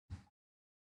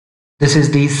This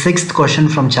is the sixth question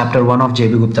from chapter 1 of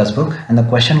J.B. Gupta's book, and the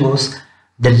question goes,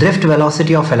 the drift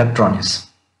velocity of electron is.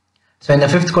 So in the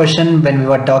fifth question, when we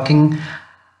were talking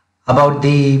about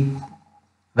the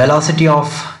velocity of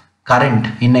current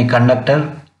in a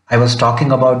conductor, I was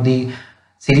talking about the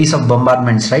series of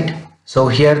bombardments, right? So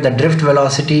here the drift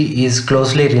velocity is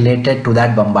closely related to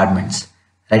that bombardments,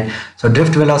 right? So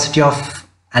drift velocity of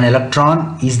an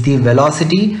electron is the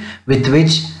velocity with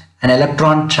which an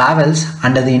electron travels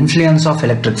under the influence of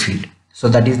electric field. So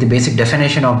that is the basic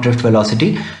definition of drift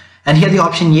velocity. And here the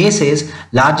option A says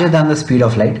larger than the speed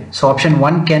of light. So option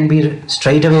 1 can be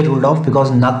straight away ruled off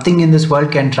because nothing in this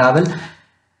world can travel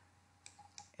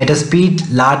at a speed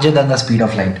larger than the speed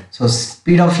of light. So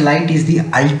speed of light is the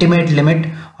ultimate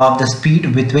limit of the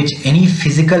speed with which any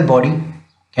physical body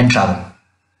can travel.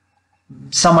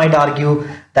 Some might argue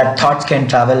that thoughts can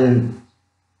travel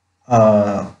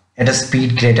at a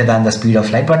speed greater than the speed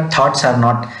of light, but thoughts are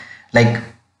not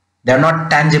they're not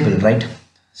tangible, right?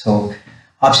 So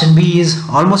option B is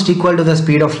almost equal to the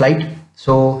speed of light.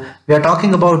 So we are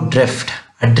talking about drift.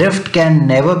 A drift can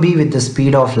never be with the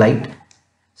speed of light.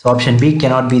 So option B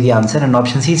cannot be the answer, and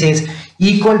option C says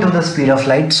equal to the speed of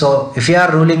light. So if you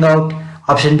are ruling out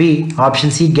option B,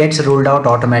 option C gets ruled out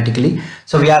automatically.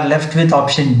 So we are left with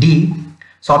option D.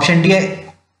 So option D,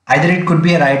 either it could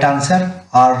be a right answer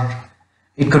or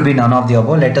it could be none of the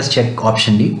above. Let us check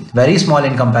option D. Very small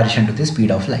in comparison to the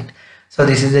speed of light. So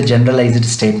this is a generalized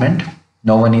statement.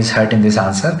 No one is hurt in this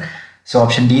answer. So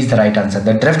option D is the right answer.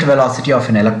 The drift velocity of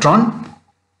an electron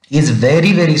is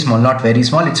very, very small, not very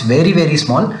small. It's very, very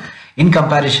small in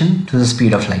comparison to the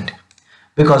speed of light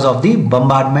because of the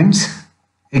bombardments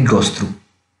it goes through.